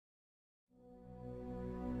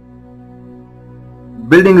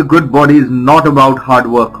Building a good body is not about hard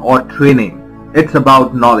work or training. It's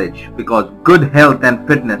about knowledge, because good health and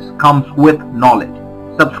fitness comes with knowledge.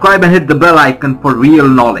 Subscribe and hit the bell icon for real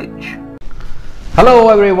knowledge. Hello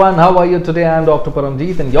everyone, how are you today? I am Dr.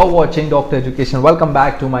 Paramjeet and you're watching Doctor Education. Welcome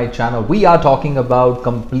back to my channel. We are talking about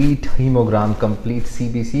complete hemogram, complete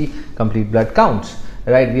CBC, complete blood counts.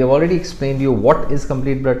 Right, we have already explained to you what is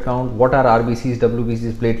complete blood count, what are RBCs,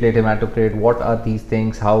 WBCs, platelet, hematocrit, what are these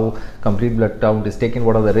things, how complete blood count is taken,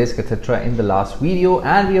 what are the risks, etc. in the last video,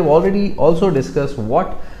 and we have already also discussed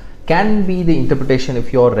what can be the interpretation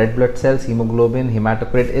if your red blood cells, hemoglobin,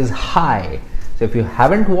 hematocrit is high. So if you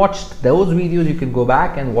haven't watched those videos, you can go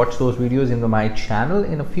back and watch those videos in my channel.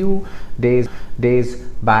 In a few days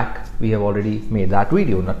back we have already made that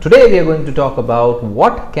video. Now today we are going to talk about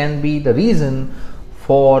what can be the reason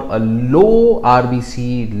for a low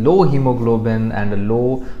RBC, low hemoglobin and a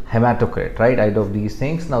low hematocrit, right? Either of these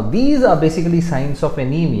things. Now these are basically signs of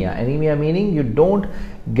anemia. Anemia meaning you don't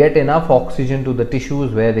get enough oxygen to the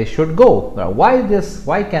tissues where they should go. Now why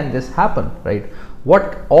can this happen, right?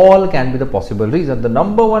 What all can be the possible reason? The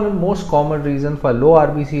number one and most common reason for low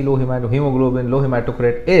RBC, low hemoglobin, low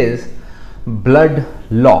hematocrit is blood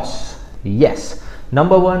loss. Yes.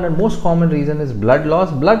 Number one and most common reason is blood loss.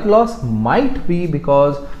 Blood loss might be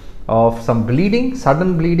because of some bleeding,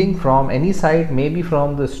 sudden bleeding from any side, maybe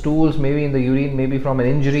from the stools, maybe in the urine, maybe from an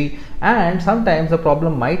injury, and sometimes the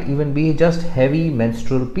problem might even be just heavy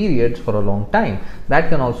menstrual periods for a long time. That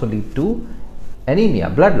can also lead to anemia,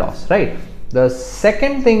 blood loss, right? The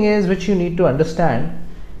second thing is, which you need to understand,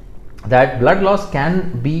 that blood loss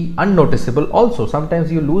can be unnoticeable also.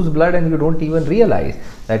 Sometimes you lose blood and you don't even realize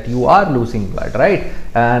that you are losing blood, right?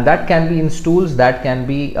 And that can be in stools, that can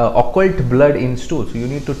be occult blood in stool. So you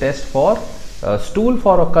need to test for stool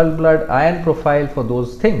for occult blood, iron profile, for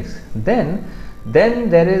those things. Then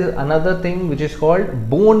there is another thing which is called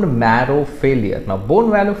bone marrow failure. Now bone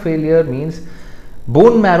marrow failure means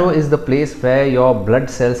bone marrow is the place where your blood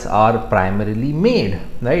cells are primarily made,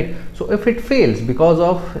 right? So if it fails because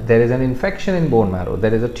of there is an infection in bone marrow,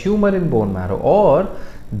 there is a tumor in bone marrow, or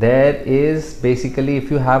there is basically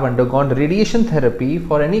if you have undergone radiation therapy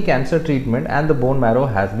for any cancer treatment and the bone marrow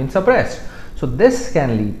has been suppressed, so this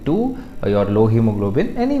can lead to your low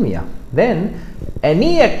hemoglobin anemia. Then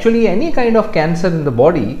any kind of cancer in the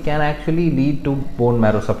body can actually lead to bone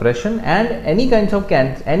marrow suppression, and any kind of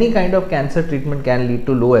cancer treatment can lead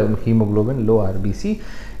to low hemoglobin, low RBC.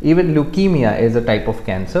 Even leukemia is a type of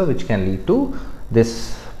cancer which can lead to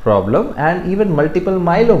this problem, and even multiple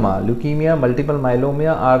myeloma, leukemia, multiple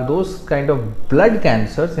myeloma are those kind of blood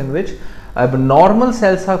cancers in which abnormal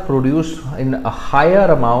cells are produced in a higher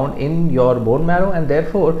amount in your bone marrow, and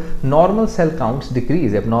therefore normal cell counts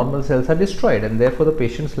decrease, abnormal cells are destroyed, and therefore the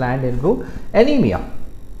patients land into anemia.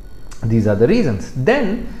 These are the reasons.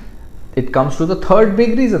 Then it comes to the third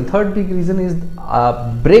big reason. Third big reason is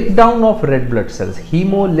breakdown of red blood cells,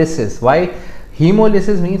 hemolysis. Why?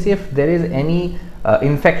 Hemolysis means if there is any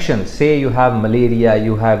infection, say you have malaria,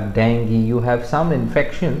 you have dengue, you have some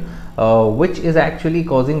infection which is actually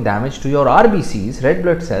causing damage to your RBCs, red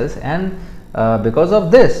blood cells, and because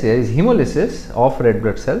of this there is hemolysis of red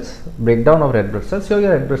blood cells, breakdown of red blood cells, so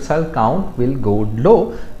your red blood cell count will go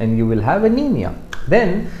low and you will have anemia.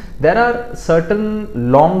 Then there are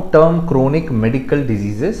certain long-term chronic medical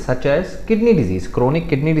diseases such as kidney disease, chronic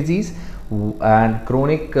kidney disease, and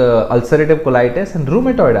chronic ulcerative colitis and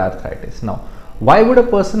rheumatoid arthritis. Now why would a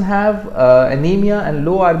person have anemia and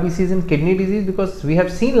low RBCs in kidney disease? Because we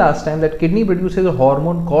have seen last time that kidney produces a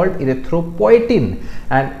hormone called erythropoietin,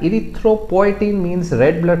 and erythropoietin means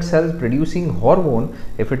red blood cells producing hormone.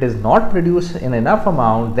 If it is not produced in enough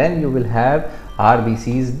amount, then you will have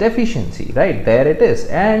RBCs deficiency, right? There it is,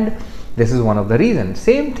 and this is one of the reasons.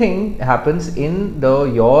 Same thing happens in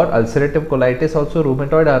your ulcerative colitis, also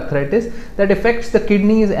rheumatoid arthritis, that affects the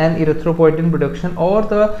kidneys and erythropoietin production or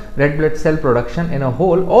the red blood cell production in a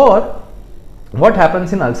whole. Or what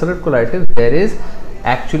happens in ulcerative colitis, there is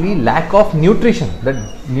actually lack of nutrition. The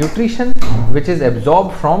nutrition which is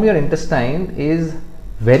absorbed from your intestine is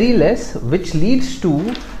very less, which leads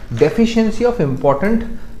to deficiency of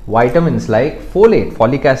important vitamins like folate,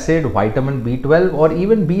 folic acid, vitamin B12 or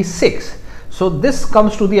even B6. So this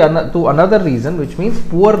comes to another reason, which means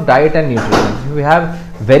poor diet and nutrition. If we have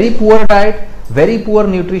very poor diet, very poor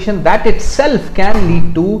nutrition, that itself can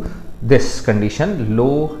lead to this condition,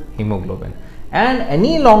 low hemoglobin. And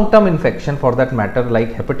any long-term infection for that matter like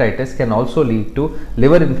hepatitis can also lead to,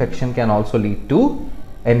 liver infection can also lead to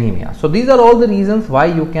anemia. So these are all the reasons why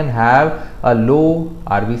you can have a low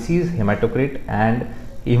RBCs, hematocrit and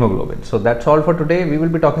hemoglobin. So that's all for today. We will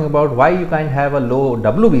be talking about why you can have a low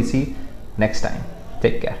WBC next time.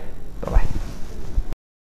 Take care. Bye bye.